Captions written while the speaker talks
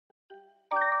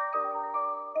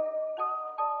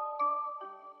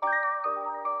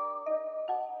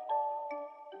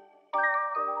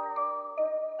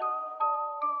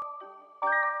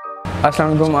अस्सलाम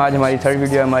वालेकुम। आज हमारी थर्ड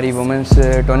वीडियो है हमारी वुमेंस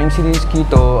टोनिंग सीरीज़ की।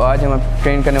 तो आज हम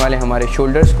ट्रेन करने वाले हैं हमारे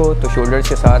शोल्डर्स को। तो शोल्डर्स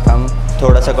के साथ हम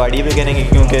थोड़ा सा कार्डियो भी करेंगे,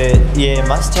 क्योंकि ये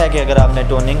मस्ट है कि अगर आपने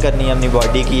टोनिंग करनी है अपनी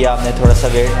बॉडी की या आपने थोड़ा सा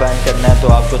वेट बर्न करना है तो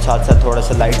आपको साथ साथ थोड़ा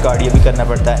सा लाइट कार्डियो भी करना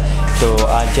पड़ता है। तो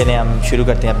आज चलें हम शुरू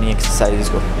करते हैं अपनी एक्सरसाइज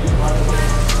को।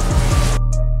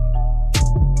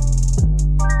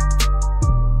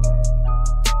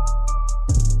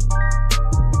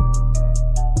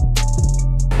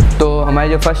 तो हमारी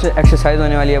जो फर्स्ट एक्सरसाइज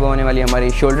होने वाली है वो होने वाली है हमारी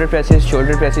शोल्डर प्रेसेस।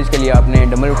 शोल्डर प्रेसेस के लिए आपने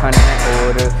डंबल उठाना है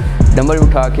और डंबल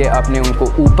उठा के आपने उनको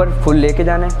ऊपर फुल लेके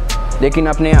जाना है। लेकिन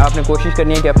आपने कोशिश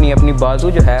करनी है कि अपनी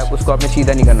बाजू जो है उसको आपने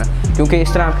सीधा नहीं करना, क्योंकि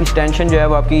इस तरह आपकी टेंशन जो है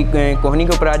वो आपकी कोहनी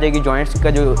के ऊपर आ जाएगी, जॉइंट्स का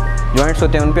जो जॉइंट्स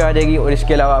होते हैं उन पे आ जाएगी और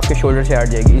इसके अलावा आपके शोल्डर से हट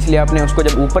जाएगी। इसलिए आपने उसको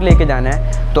जब ऊपर लेके जाना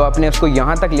है तो आपने उसको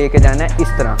यहाँ तक लेके जाना है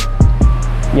इस तरह,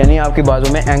 यानी आपकी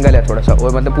बाजू में एंगल है थोड़ा सा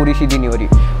और मतलब पूरी सीधी नहीं हो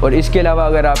रही। और इसके अलावा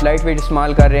अगर आप लाइट वेट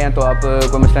इस्तेमाल कर रहे हैं तो आप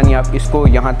कोई मसला नहीं, आप इसको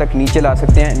यहाँ तक नीचे ला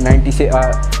सकते हैं 90 से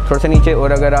थोड़ा सा नीचे।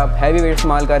 और अगर आप हैवी वेट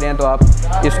इस्तेमाल कर रहे हैं तो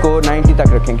आप इसको 90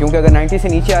 तक रखें, क्योंकि अगर 90 से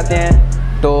नीचे आते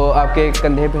हैं तो आपके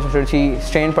कंधे पे थोड़ी सी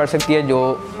स्ट्रेन पड़ सकती है जो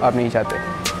आप नहीं चाहते।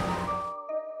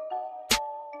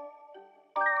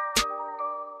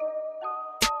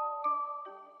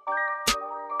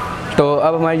 तो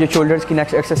अब हमारी जो शोल्डर्स की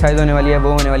नेक्स्ट एक्सरसाइज होने वाली है वो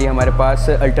होने वाली है हमारे पास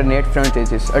alternate front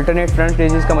raises. Alternate front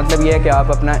raises का मतलब ये है कि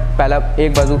आप अपना पहला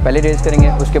एक बाजू पहले रेज़ करेंगे,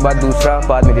 उसके बाद दूसरा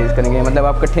बाद में रेज़ करेंगे, मतलब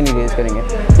आप इकट्ठे नहीं रेज़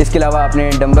करेंगे। इसके अलावा आपने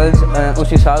डंबल्स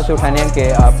उस हिसाब से उठाने हैं कि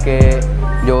आपके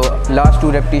जो लास्ट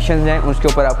 2 रेपिटेशंस हैं उसके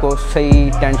ऊपर आपको सही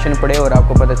टेंशन पड़े और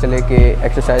आपको पता चले कि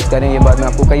एक्सरसाइज करें। ये बात मैं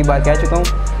आपको कई बार कह चुका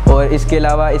हूँ। और इसके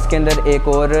अलावा इसके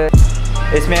अंदर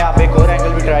इसमें आप एक और एंगल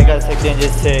भी ट्राई कर सकते हैं,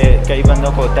 जिससे कई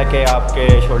बंदों को होता है कि आपके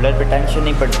शोल्डर पे टेंशन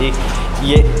नहीं पड़ती।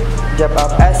 ये जब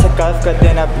आप ऐसे कर्व करते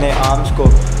हैं ना अपने आर्म्स को,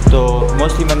 तो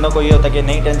मोस्टली बंदों को ये होता है कि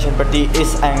नहीं टेंशन पड़ती।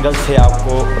 इस एंगल से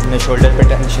आपको अपने शोल्डर पे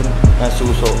टेंशन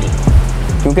महसूस होगी,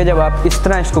 क्योंकि जब आप इस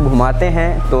तरह इसको घुमाते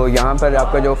हैं तो यहाँ पर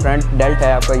आपका जो फ्रंट डेल्ट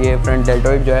है, आपका ये फ्रंट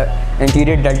डेल्टॉइड जो है,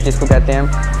 इंटीरियर डेल्ट जिसको कहते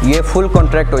हैं, ये फुल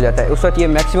कॉन्ट्रैक्ट हो जाता है। उस वक्त ये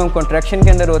मैक्सिमम कॉन्ट्रैक्शन के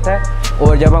अंदर होता है।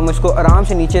 और जब हम इसको आराम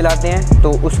से नीचे लाते हैं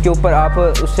तो उसके ऊपर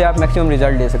उससे आप मैक्सिमम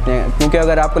रिजल्ट ले सकते हैं। क्योंकि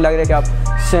अगर आपको लग रहा है कि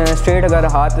आप स्ट्रेट अगर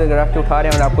हाथ रख के उठा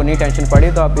रहे हैं और आपको नहीं टेंशन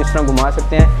पड़ी तो आप इस तरह घुमा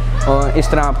सकते हैं और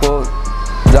इस तरह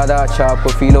आपको ज़्यादा अच्छा आपको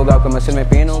फील होगा, आपके मसल में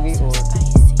पेन होगी।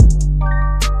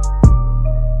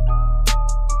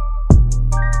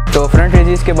 तो फ्रंट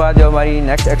रेजेस के बाद जो हमारी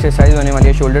नेक्स्ट एक्सरसाइज होने वाली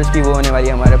है शोल्डर्स की वो होने वाली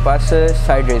है हमारे पास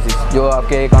साइड रेजेस, जो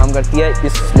आपके काम करती है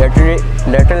इस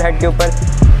लेटरल हेड के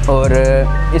ऊपर। और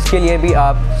इसके लिए भी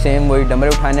आप सेम वही डंबल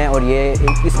उठाना है। और ये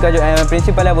इसका जो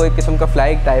प्रिंसिपल है वो एक किस्म का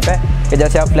फ्लाई टाइप है कि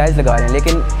जैसे आप फ्लाइज लगा रहे हैं,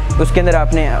 लेकिन उसके अंदर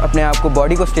आपने अपने आप को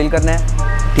बॉडी को स्टिल करना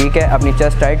है, ठीक है, अपनी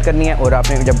चेस्ट टाइट करनी है। और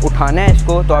आपने जब उठाना है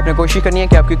इसको तो आपने कोशिश करनी है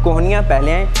कि आपकी कोहनियाँ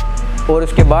पहले आएँ और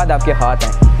उसके बाद आपके हाथ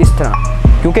आएँ इस तरह,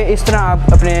 क्योंकि इस तरह आप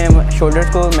अपने शोल्डर्स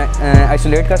को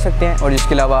आइसोलेट कर सकते हैं और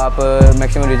इसके अलावा आप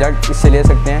मैक्सिमम रिजल्ट इससे ले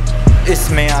सकते हैं।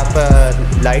 इसमें आप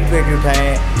लाइट वेट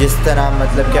उठाएं, जिस तरह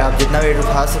मतलब कि आप जितना वेट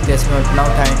उठा सकते हैं इसमें उतना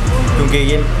उठाएं, क्योंकि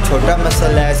ये छोटा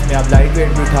मसल है, इसमें आप लाइट वेट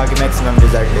भी उठा के मैक्सिमम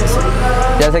रिजल्ट ले सकते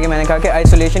हैं। जैसा कि मैंने कहा कि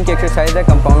आइसोलेशन की एक्सरसाइज है,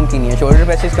 कंपाउंड की नहीं है। शोल्डर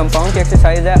प्रेसेस कंपाउंड की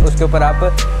एक्सरसाइज है, उसके ऊपर आप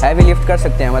हैवी लिफ्ट कर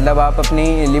सकते हैं, मतलब आप अपनी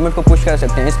लिमिट को पुश कर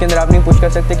सकते हैं। इसके अंदर आप नहीं पुश कर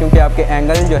सकते क्योंकि आपके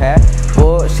एंगल जो है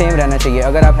वो सेम रहना चाहिए।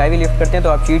 अगर आप हैवी लिफ्ट करते हैं तो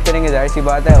आप चीट करेंगे, जाहिर सी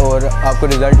बात है, और आपको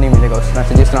रिजल्ट नहीं मिलेगा उस तरह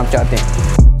से जिस तरह आप चाहते हैं।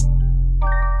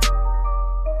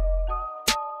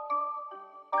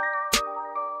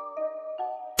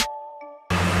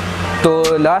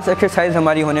 तो लास्ट एक्सरसाइज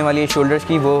हमारी होने वाली है शोल्डर्स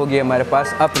की, वो होगी हमारे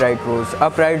पास अपराइट रोज़।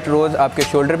 अपराइट रोज़ आपके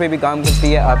शोल्डर पे भी काम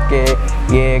करती है,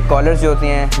 आपके ये कॉलर्स जो होते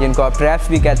हैं जिनको आप ट्रैप्स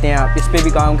भी कहते हैं, आप इस पे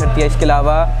भी काम करती है। इसके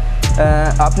अलावा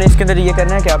आपने इसके अंदर ये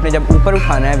करना है कि आपने जब ऊपर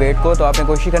उठाना है वेट को तो आपने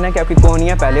कोशिश करना है कि आपकी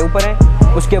कोहनियाँ पहले ऊपर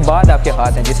हैं, उसके बाद आपके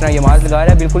हाथ हैं। जिस तरह ये मास लगा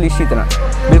रहा है बिल्कुल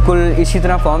इसी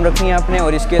तरह फॉर्म रखनी है आपने।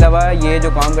 और इसके अलावा ये जो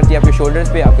काम करती है आपके शोल्डर्स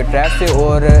पे, आपके ट्रैप से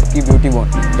और आपकी ब्यूटी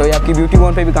बोन, तो ये आपकी ब्यूटी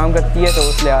बोन पे भी काम करती है। तो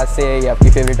उस लिहाज से ये आपकी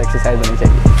फेवरेट एक्सरसाइज होनी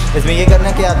चाहिए। इसमें ये करना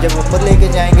है कि आप जब ऊपर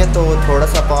लेके जाएंगे तो थोड़ा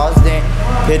सा पॉज दें,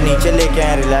 फिर नीचे लेके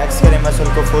आएँ, रिलैक्स करें,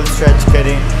 मसल को फुल स्ट्रेच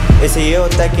करें। इससे ये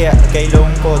होता है कि कई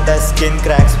लोगों को होता है स्किन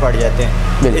क्रैक्स पड़ जाते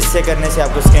हैं, इससे करने से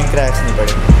आपको स्किन क्रैक्स नहीं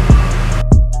पड़ेंगे।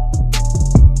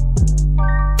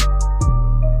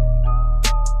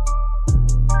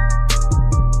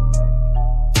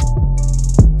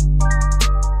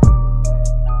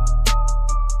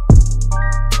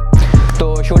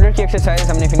 तो शोल्डर की एक्सरसाइज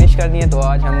हमने फिनिश कर दी है। तो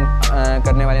आज हम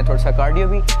करने वाले हैं थोड़ा सा कार्डियो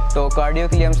भी। तो कार्डियो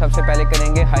के लिए हम सबसे पहले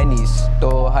करेंगे हाई नीज़।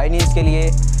 तो हाई नीज़ के लिए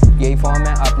यही फॉर्म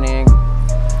है, आपने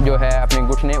जो है अपने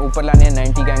घुटने ऊपर लाने हैं,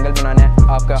 90 का एंगल बनाना है,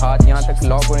 आपका हाथ यहाँ तक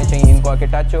लॉक होने चाहिए, इनको आके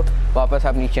टच हो, वापस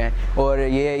आप नीचे आएँ। और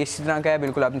ये इस तरह का है,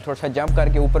 बिल्कुल आपने थोड़ा सा जंप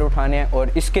करके ऊपर उठाने हैं।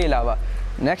 और इसके अलावा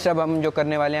नेक्स्ट अब हम जो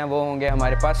करने वाले हैं वो होंगे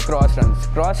हमारे पास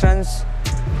क्रॉस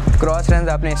रन्स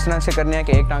आपने इस तरह से करने हैं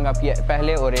कि एक टांग आपकी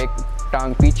पहले और एक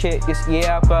टांग पीछे। ये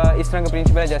आपका इस तरह का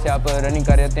प्रिंसिपल है, जैसे आप रनिंग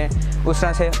कर रहे होते हैं उस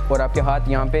तरह से, और आपके हाथ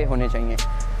यहाँ पे होने चाहिए।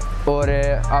 और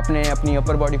आपने अपनी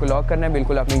अपर बॉडी को लॉक करना है,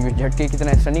 बिल्कुल अपनी झटके की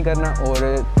तरह ऐसा नहीं करना।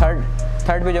 और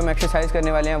थर्ड पे जो हम एक्सरसाइज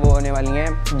करने वाले हैं वो होने वाली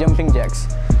हैं जंपिंग जैक्स।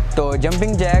 तो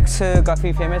जंपिंग जैक्स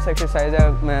काफ़ी फेमस एक्सरसाइज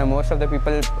है, most of the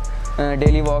people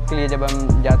daily walk के लिए जब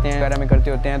हम जाते हैं वगैरह में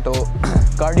करते होते हैं। तो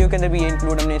कार्डियो के अंदर भी ये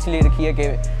इंक्लूड हमने इसलिए रखी है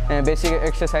कि बेसिक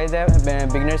एक्सरसाइज है,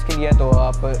 बिगनर्स के लिए, तो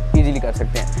आप इजीली कर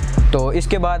सकते हैं। तो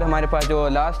इसके बाद हमारे पास जो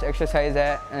लास्ट एक्सरसाइज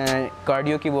है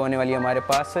कार्डियो की वो होने वाली है हमारे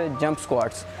पास जंप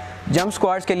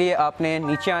स्क्वाट्स के लिए आपने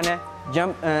नीचे आना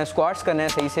है, स्क्वाट्स करना है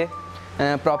सही से,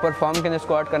 प्रॉपर फॉर्म के अंदर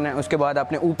स्क्वाट करना है। उसके बाद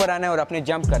आपने ऊपर आना है और आपने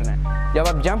जंप करना है। जब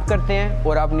आप जंप करते हैं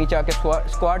और आप नीचे आके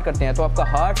स्क्वाट करते हैं तो आपका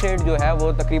हार्ट रेट जो है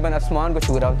वो तकरीबन आसमान को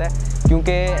छू रहा होता है,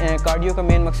 क्योंकि कार्डियो का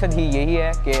मेन मकसद ही यही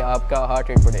है कि आपका हार्ट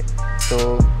रेट बढ़े।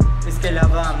 तो इसके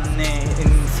अलावा हमने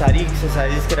इन सारी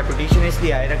एक्सरसाइज के रेपिटेशन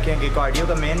इसलिए आए रखे हैं कि कार्डियो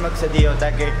का मेन मकसद ये होता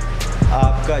है कि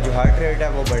आपका जो हार्ट रेट है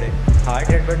वो बढ़े। हार्ट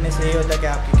रेट बढ़ने से ये होता है कि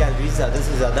आपकी कैलोरीज ज़्यादा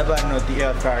से ज़्यादा बर्न होती है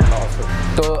और फैट लॉस होता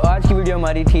है। तो आज की वीडियो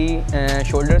हमारी थी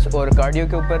शोल्डर्स और कार्डियो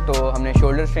के ऊपर। तो हमने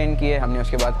शोल्डर्स ट्रेन किए, हमने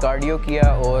उसके बाद कार्डियो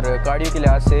किया, और कार्डियो के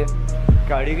लिहाज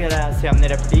से हमने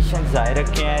रेपिटेशन ज़ाहिर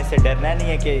रखे हैं। इससे डरना नहीं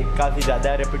है कि काफ़ी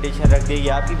ज़्यादा रेपिटेशन रख दी, ये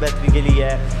आपकी बेहतरी के लिए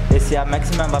है। इससे आप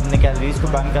मैक्सिमम अपने कैलोरीज को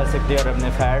बर्न कर सकते हैं और अपने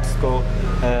फैट्स को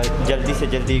जल्दी से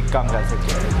जल्दी कम कर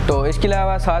सकते हैं। तो इसके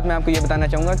अलावा साथ मैं आपको ये बताना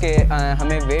चाहूँगा कि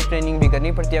हमें वेट ट्रेनिंग भी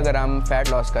करनी पड़ती है अगर हम फैट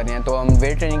लॉस कर रहे हैं। तो हम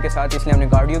वेट ट्रेनिंग के साथ इसलिए हमने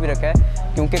कार्डियो भी रखा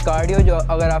है, क्योंकि कार्डियो जो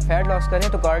अगर आप फैट लॉस करें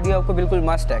तो कार्डियो आपको बिल्कुल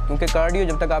मस्ट है, क्योंकि कार्डियो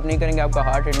जब तक आप नहीं करेंगे आपका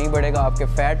हार्ट रेट नहीं बढ़ेगा, आपके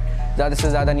फैट ज़्यादा से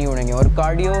ज़्यादा नहीं उड़ेंगे। और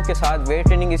कार्डियो के साथ वेट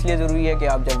ट्रेनिंग इसलिए ज़रूरी है कि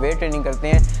आप जब वेट ट्रेनिंग करते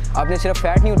हैं आपने सिर्फ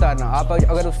फैट नहीं उतारना, आप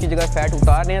अगर उसकी जगह फैट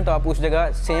उतार रहे हैं तो आप उस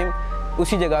जगह सेम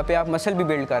उसी जगह पे आप मसल भी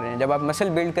बिल्ड कर रहे हैं। जब आप मसल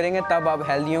बिल्ड करेंगे तब आप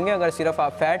हेल्दी होंगे। अगर सिर्फ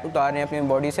आप फैट उतार रहे हैं अपनी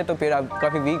बॉडी से तो फिर आप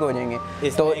काफ़ी वीक हो जाएंगे।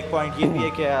 तो एक पॉइंट ये भी है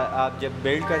कि आप जब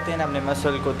बिल्ड करते हैं ना अपने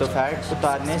मसल को, तो फैट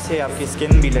उतारने से आपकी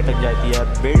स्किन भी लटक जाती है,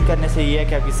 बिल्ड करने से ये है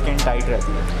कि आपकी स्किन टाइट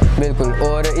रहती है। बिल्कुल।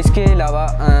 और इसके अलावा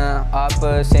आप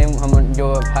सेम हम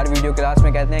जो हर वीडियो क्लास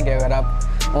में कहते हैं कि अगर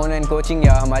आप ऑनलाइन कोचिंग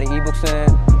या हमारी ई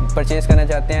बुक्स परचेज़ करना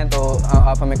चाहते हैं तो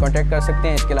आप हमें कांटेक्ट कर सकते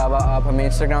हैं। इसके अलावा आप हमें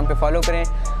इंस्टाग्राम पे फॉलो करें,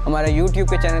 हमारा यूट्यूब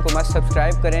के चैनल को मस्त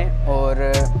सब्सक्राइब करें, और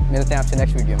मिलते हैं आपसे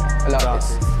नेक्स्ट वीडियो में। अल्लाह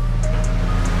हाफ़िज़।